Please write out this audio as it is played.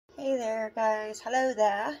there, guys. Hello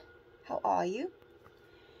there. How are you?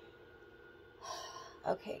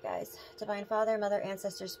 Okay, guys. Divine Father, Mother,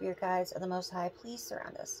 Ancestors, Spirit Guides of the Most High, please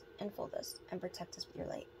surround us, enfold us, and protect us with your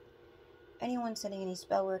light. Anyone sending any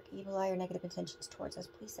spell work, evil eye, or negative intentions towards us,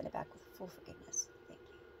 please send it back with full forgiveness. Thank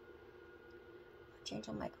you.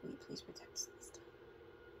 Archangel Michael, will you please protect us this time?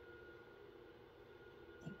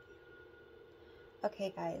 Thank you.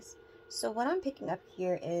 Okay, guys. So what I'm picking up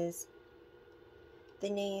here is the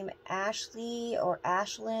name Ashley or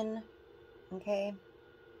Ashlyn, okay?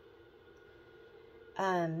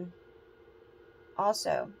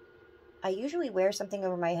 Also, I usually wear something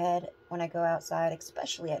over my head when I go outside,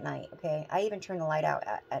 especially at night, okay? I even turn the light out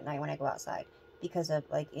at night when I go outside because of,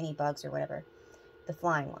 like, any bugs or whatever, the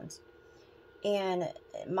flying ones. And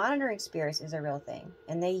monitoring spirits is a real thing,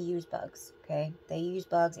 and they use bugs, okay? They use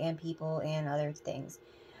bugs and people and other things.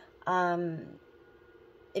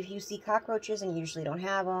 If you see cockroaches and you usually don't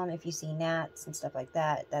have them, if you see gnats and stuff like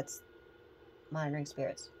that, that's monitoring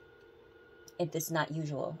spirits. If it's not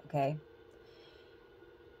usual, okay?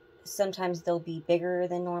 Sometimes they'll be bigger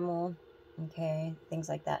than normal, okay? Things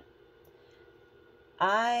like that.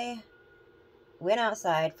 I went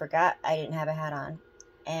outside, forgot I didn't have a hat on,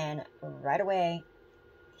 and right away,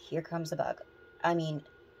 here comes a bug. I mean,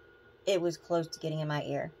 it was close to getting in my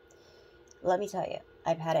ear. Let me tell you,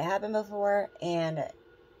 I've had it happen before, and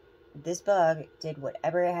this bug did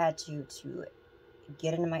whatever it had to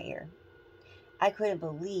get into my ear. I couldn't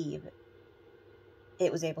believe it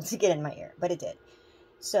was able to get in my ear, but it did.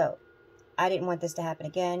 So, I didn't want this to happen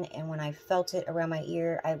again, and when I felt it around my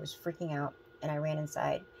ear, I was freaking out, and I ran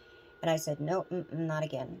inside, and I said, no, not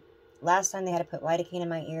again. Last time they had to put lidocaine in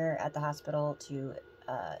my ear at the hospital to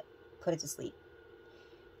put it to sleep.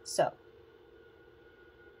 So,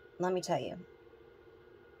 let me tell you,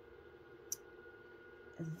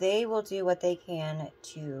 they will do what they can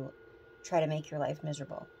to try to make your life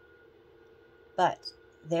miserable. But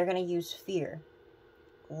they're going to use fear.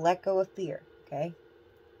 Let go of fear, okay?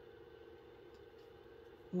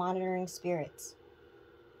 Monitoring spirits.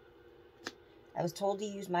 I was told to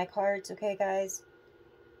use my cards, okay, guys?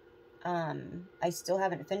 I still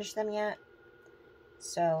haven't finished them yet.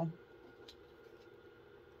 So,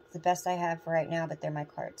 it's the best I have for right now, but they're my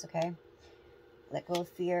cards, okay? Let go of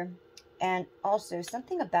fear. And also,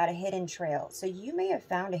 something about a hidden trail. So, you may have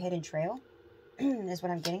found a hidden trail, is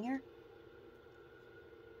what I'm getting here.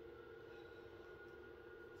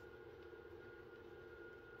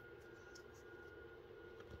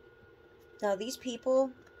 Now, these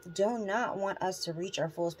people do not want us to reach our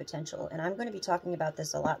fullest potential. And I'm going to be talking about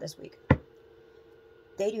this a lot this week.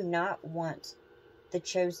 They do not want the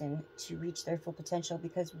chosen to reach their full potential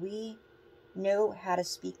because we know how to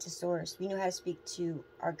speak to source. We know how to speak to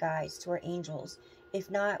our guides, to our angels. If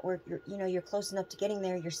not, you're close enough to getting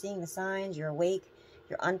there. You're seeing the signs. You're awake.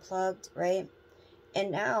 You're unplugged, right?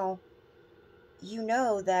 And now you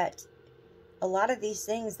know that a lot of these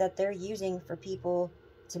things that they're using for people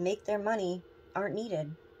to make their money aren't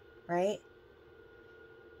needed, right?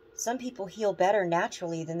 Some people heal better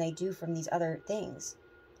naturally than they do from these other things.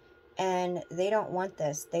 And they don't want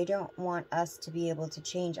this. They don't want us to be able to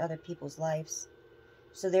change other people's lives.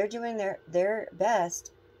 So they're doing their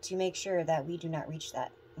best to make sure that we do not reach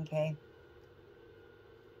that, okay?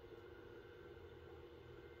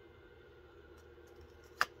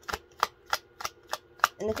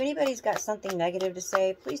 And if anybody's got something negative to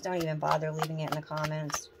say, please don't even bother leaving it in the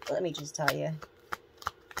comments. Let me just tell you.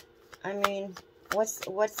 I mean, what's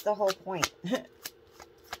the whole point?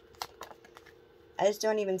 I just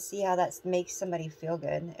don't even see how that makes somebody feel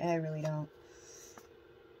good. I really don't.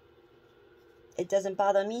 It doesn't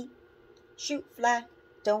bother me. Shoot, fly.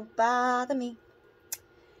 Don't bother me.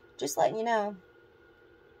 Just letting you know.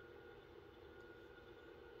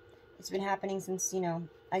 It's been happening since,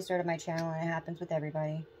 I started my channel, and it happens with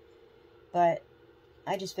everybody. But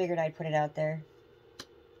I just figured I'd put it out there.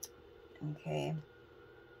 Okay.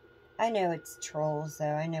 I know it's trolls, though.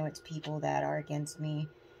 I know it's people that are against me.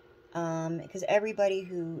 Because everybody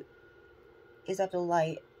who is up to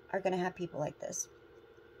light are going to have people like this.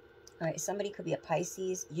 Alright, somebody could be a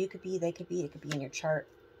Pisces. You could be, they could be. It could be in your chart.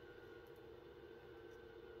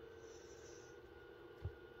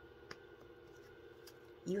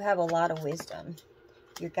 You have a lot of wisdom.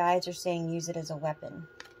 Your guides are saying use it as a weapon.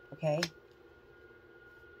 Okay?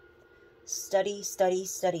 Study, study,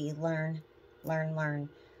 study. Learn, learn, learn.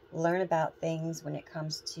 Learn about things when it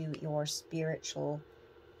comes to your spiritual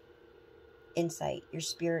insight, your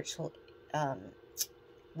spiritual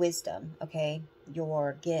wisdom, okay?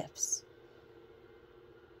 Your gifts.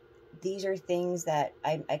 These are things that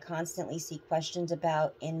I constantly see questions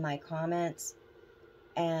about in my comments.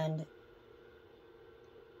 And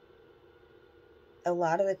a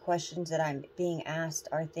lot of the questions that I'm being asked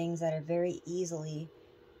are things that are very easily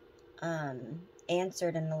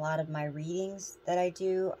answered in a lot of my readings that I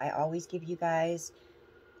do. I always give you guys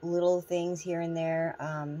little things here and there,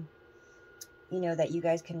 you know, that you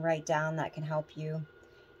guys can write down that can help you.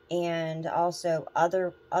 And also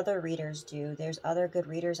other readers do. There's other good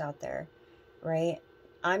readers out there, right?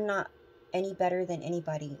 I'm not any better than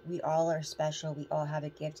anybody. We all are special. We all have a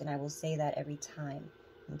gift, and I will say that every time,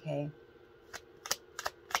 okay?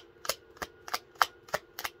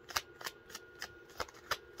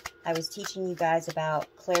 I was teaching you guys about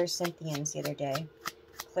clairsentience the other day.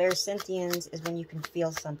 Clairsentience is when you can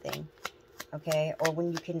feel something, okay? Or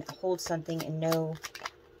when you can hold something and know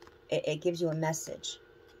it gives you a message,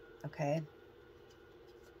 okay?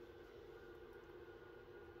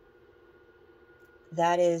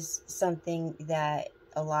 That is something that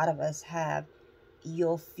a lot of us have.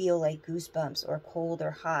 You'll feel like goosebumps or cold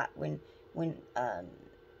or hot when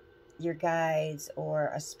your guides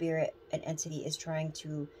or a spirit, an entity is trying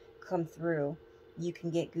to come through. You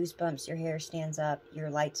can get goosebumps, your hair stands up, your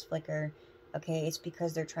lights flicker. Okay, it's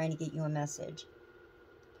because they're trying to get you a message.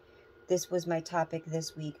 This was my topic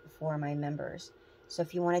this week for my members. So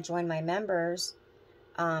if you want to join my members,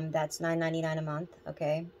 that's $9.99 a month,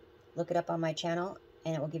 okay? Look it up on my channel,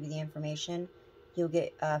 and it will give you the information. You'll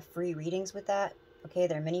get free readings with that, okay?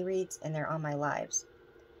 They're mini reads, and they're on my lives.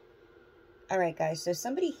 Alright, guys, so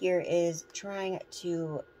somebody here is trying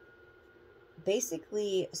to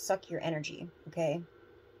basically suck your energy, okay?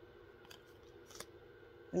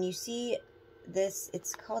 When you see this,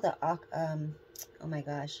 it's called a, oh my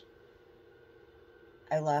gosh.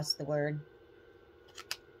 I lost the word.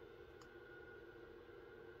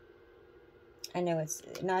 I know it's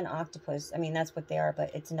not an octopus. I mean, that's what they are,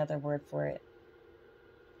 but it's another word for it.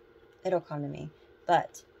 It'll come to me.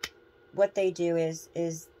 But what they do is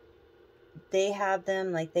they have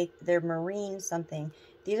them, like they're marine something.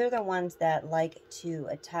 These are the ones that like to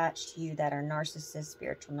attach to you, that are narcissists,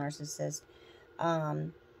 spiritual narcissists.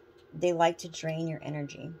 They like to drain your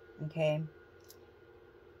energy, okay?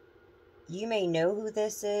 You may know who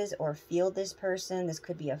this is or feel this person. This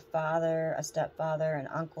could be a father, a stepfather, an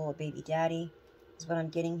uncle, a baby daddy, is what I'm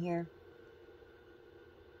getting here.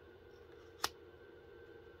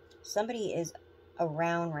 Somebody is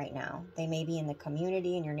around right now. They may be in the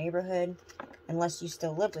community, in your neighborhood, unless you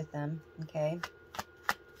still live with them, okay?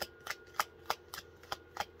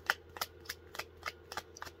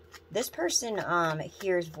 This person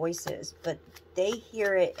hears voices, but they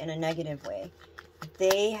hear it in a negative way.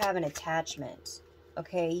 They have an attachment,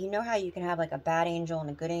 okay? You know how you can have like a bad angel and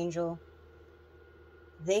a good angel?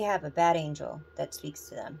 They have a bad angel that speaks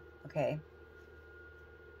to them, okay?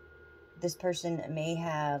 This person may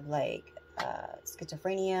have like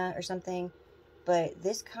schizophrenia or something, but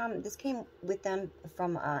this came with them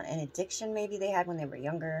from an addiction maybe they had when they were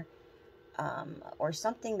younger, or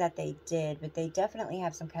something that they did, but they definitely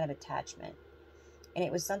have some kind of attachment, and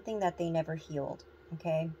it was something that they never healed,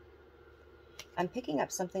 okay? I'm picking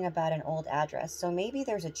up something about an old address, so maybe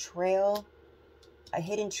there's a trail, a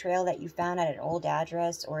hidden trail that you found at an old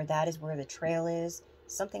address, or that is where the trail is.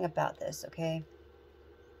 Something about this, okay?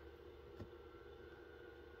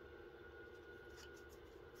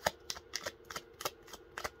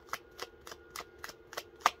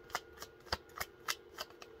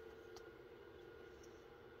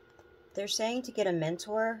 They're saying to get a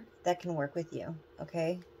mentor that can work with you,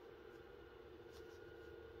 okay?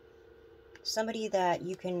 Somebody that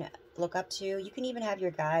you can look up to. You can even have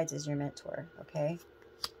your guides as your mentor, okay?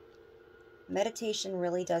 Meditation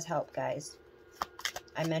really does help, guys.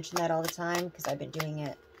 I mention that all the time because I've been doing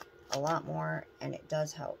it a lot more, and it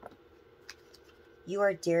does help. You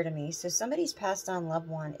are dear to me. So somebody's passed on loved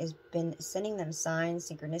one has been sending them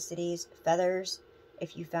signs, synchronicities, feathers,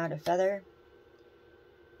 if you found a feather.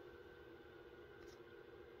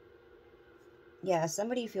 Yeah,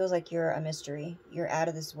 somebody feels like you're a mystery. You're out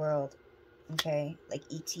of this world, okay? Like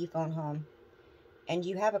E.T. phone home. And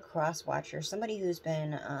you have a cross-watcher. Somebody who's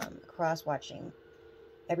been cross-watching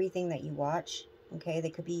everything that you watch, okay? They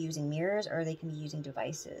could be using mirrors, or they can be using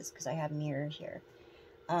devices, because I have mirrors here.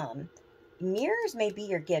 Mirrors may be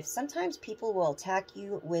your gift. Sometimes people will attack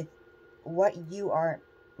you with what you are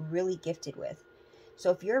really gifted with. So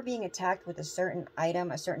if you're being attacked with a certain item,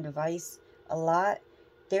 a certain device, a lot,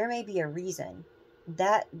 there may be a reason.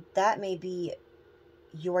 That may be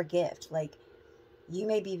your gift. Like, you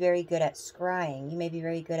may be very good at scrying. You may be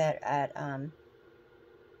very good at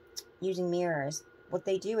using mirrors. What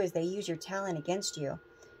they do is they use your talent against you.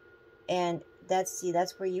 And that's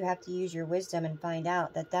where you have to use your wisdom and find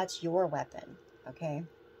out that that's your weapon, okay?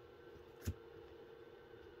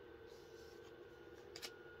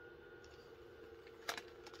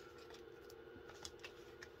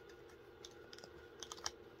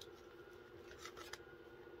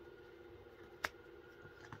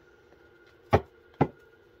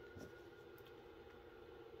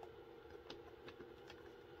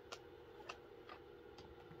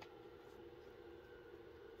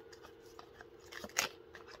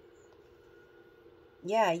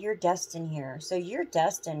 Yeah, you're destined here. So you're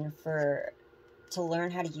destined to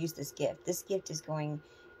learn how to use this gift. This gift is going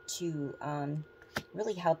to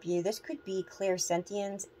really help you. This could be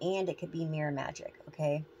clairsentience, and it could be mirror magic,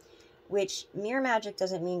 okay? Which, mirror magic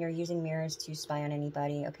doesn't mean you're using mirrors to spy on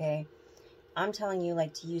anybody, okay? I'm telling you,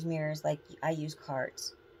 like, to use mirrors like I use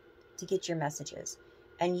cards to get your messages.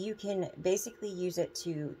 And you can basically use it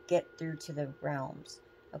to get through to the realms,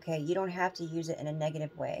 okay? You don't have to use it in a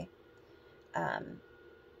negative way.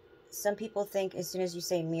 Some people think as soon as you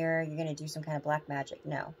say mirror, you're going to do some kind of black magic.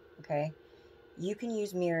 No, okay? You can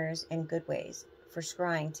use mirrors in good ways for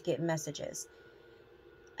scrying to get messages.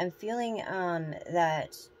 I'm feeling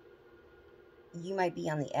that you might be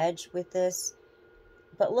on the edge with this,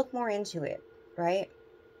 but look more into it, right?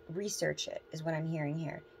 Research it is what I'm hearing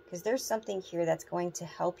here. Because there's something here that's going to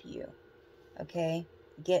help you, okay?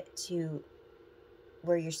 Get to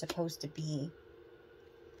where you're supposed to be.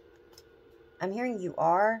 I'm hearing you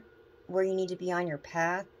are where you need to be on your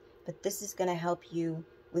path, but this is going to help you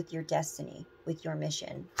with your destiny, with your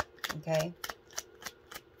mission, okay?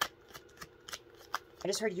 I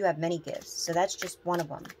just heard you have many gifts, so that's just one of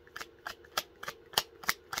them.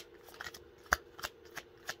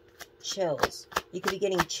 Chills. You could be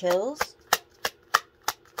getting chills,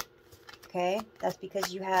 okay? That's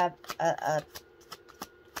because you have a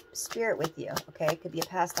spirit with you, okay? It could be a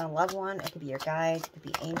passed on loved one, it could be your guide, it could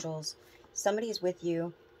be angels. Somebody is with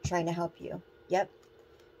you, trying to help you. Yep,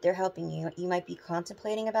 they're helping you. You might be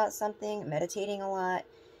contemplating about something, meditating a lot,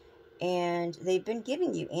 and they've been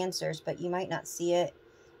giving you answers, but you might not see it.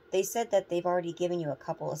 They said that they've already given you a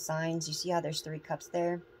couple of signs. You see how there's 3 cups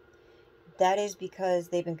there? That is because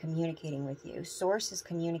they've been communicating with you. Source has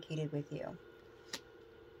communicated with you.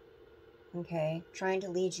 Okay, trying to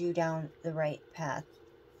lead you down the right path.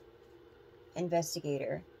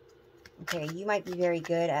 Investigator. Okay, you might be very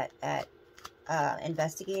good at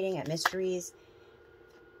investigating, at mysteries.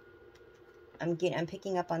 I'm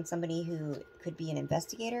picking up on somebody who could be an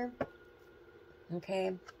investigator.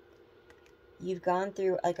 Okay, you've gone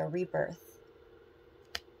through like a rebirth.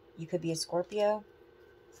 You could be a Scorpio.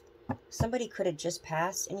 Somebody could have just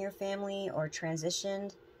passed in your family or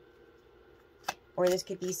transitioned, or this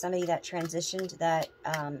could be somebody that transitioned that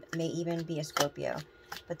may even be a Scorpio.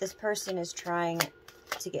 But this person is trying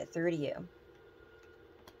to get through to you.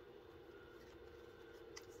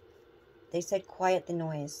 They said quiet the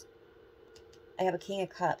noise. I have a King of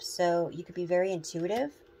Cups, so you could be very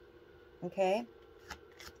intuitive, okay?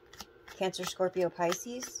 Cancer, Scorpio,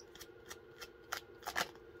 Pisces.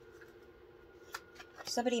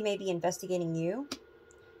 Somebody may be investigating you.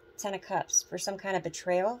 10 of Cups for some kind of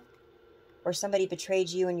betrayal, or somebody betrayed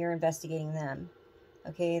you and you're investigating them.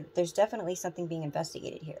 Okay, there's definitely something being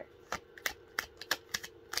investigated here.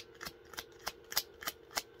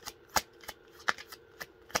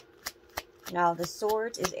 Now, the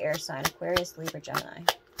Swords is air sign, Aquarius, Libra, Gemini.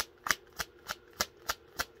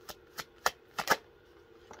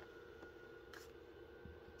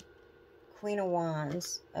 Queen of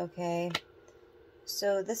Wands, okay.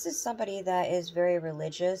 So this is somebody that is very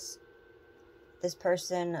religious. This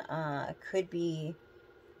person could be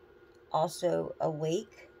also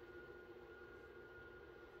awake.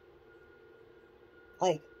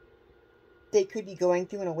 Like, they could be going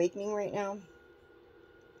through an awakening right now.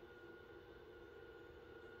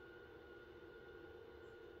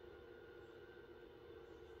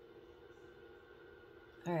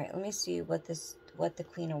 All right, let me see what the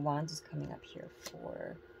Queen of Wands is coming up here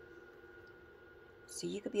for. So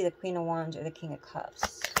you could be the Queen of Wands or the King of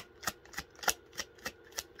Cups.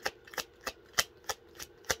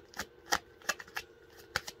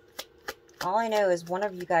 All I know is one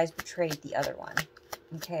of you guys betrayed the other one.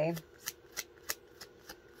 Okay?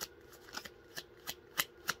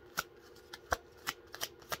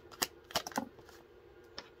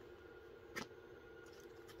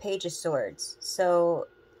 Page of Swords. So,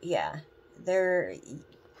 yeah. They're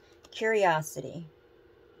curiosity.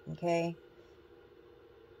 Okay?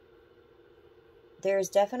 There's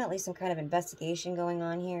definitely some kind of investigation going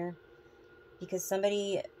on here. Because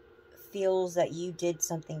somebody feels that you did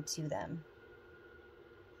something to them.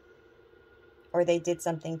 Or they did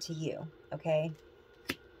something to you. Okay?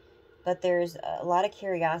 But there's a lot of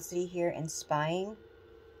curiosity here and spying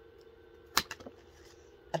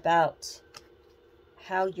about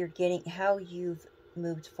how you've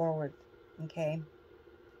moved forward, okay?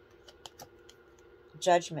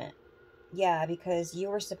 Judgment. Yeah, because you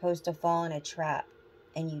were supposed to fall in a trap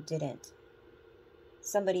and you didn't.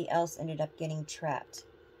 Somebody else ended up getting trapped.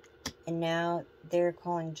 And now they're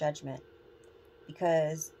calling judgment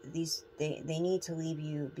because they need to leave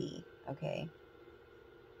you be, okay?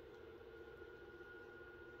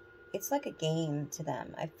 It's like a game to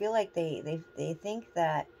them. I feel like they think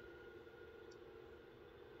that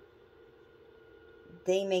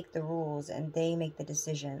they make the rules and they make the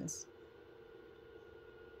decisions.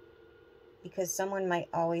 Because someone might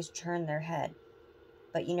always turn their head.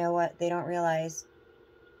 But you know what? They don't realize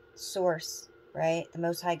Source, right? The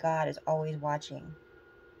Most High God is always watching.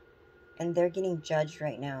 And they're getting judged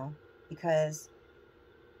right now because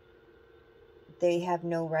they have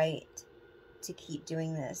no right to keep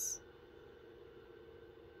doing this.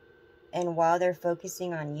 And while they're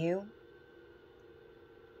focusing on you,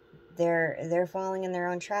 they're falling in their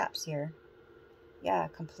own traps here. Yeah,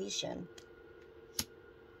 completion.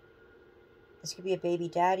 This could be a baby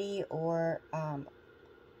daddy or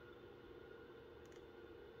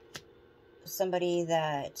somebody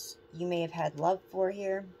that you may have had love for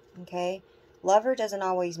here, okay? Lover doesn't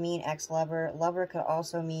always mean ex-lover. Lover could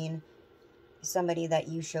also mean somebody that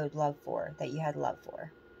you showed love for, that you had love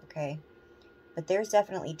for, okay? But there's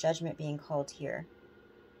definitely judgment being called here.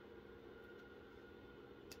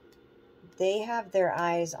 They have their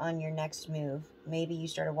eyes on your next move. Maybe you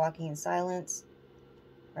started walking in silence,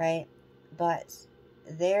 right? But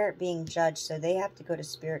they're being judged, so they have to go to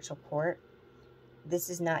spiritual court. This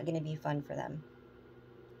is not going to be fun for them.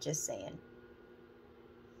 Just saying.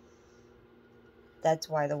 That's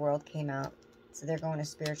why the world came out. So they're going to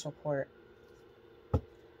spiritual court.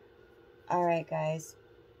 Alright, guys.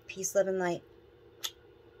 Peace, love, and light.